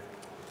ahead, man.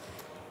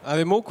 Are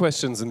there more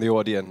questions in the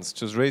audience?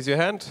 Just raise your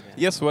hand.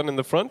 Yeah. Yes, one in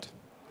the front.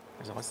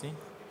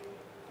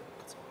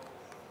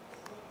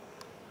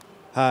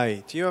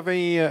 Hi. Do you have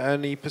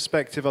any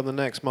perspective on the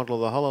next model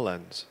of the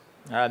HoloLens?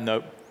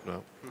 No.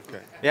 No.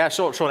 Okay. Yeah,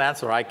 short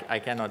answer. I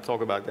cannot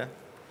talk about that.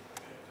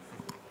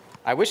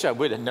 I wish I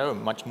would know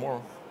much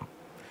more.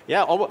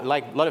 Yeah,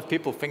 like a lot of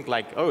people think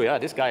like, oh yeah,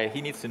 this guy,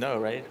 he needs to know,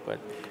 right? But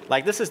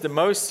like this is the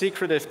most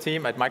secretive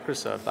team at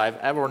Microsoft I've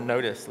ever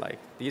noticed. Like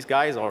these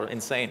guys are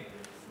insane.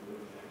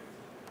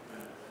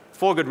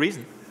 For a good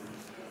reason.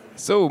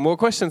 So, more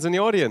questions in the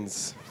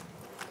audience.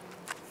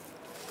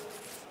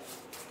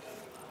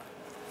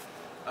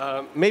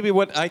 Maybe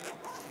what I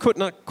could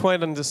not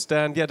quite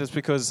understand yet is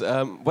because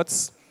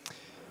what's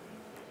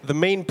the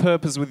main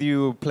purpose with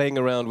you playing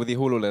around with the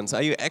HoloLens?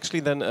 Are you actually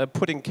then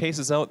putting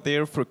cases out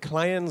there for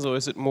clients, or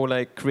is it more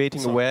like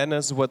creating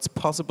awareness, what's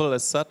possible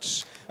as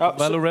such,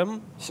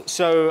 Valorem?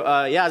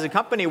 Yeah, as a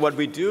company, what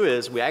we do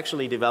is we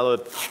actually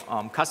develop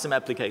custom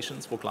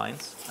applications for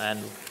clients. And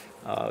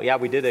yeah,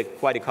 we did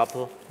quite a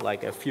couple,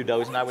 like a few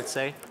dozen, I would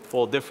say,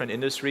 for different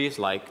industries,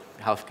 like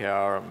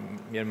healthcare,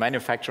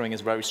 manufacturing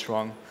is very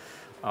strong.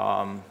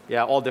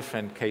 Yeah, all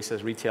different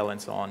cases, retail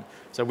and so on.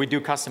 So we do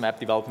custom app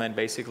development,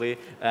 basically.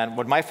 And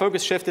what my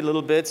focus shifted a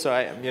little bit, so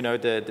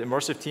the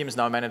immersive team is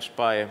now managed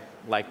by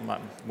like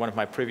one of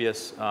my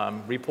previous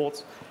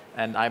reports.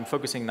 And I'm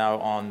focusing now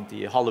on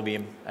the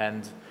HoloBeam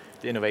and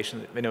the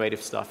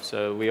innovative stuff.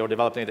 So we are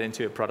developing it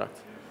into a product.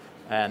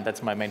 And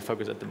that's my main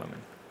focus at the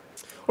moment.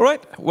 All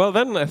right. Well,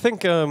 then, I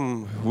think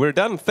we're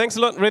done. Thanks a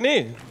lot,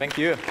 René. Thank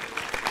you.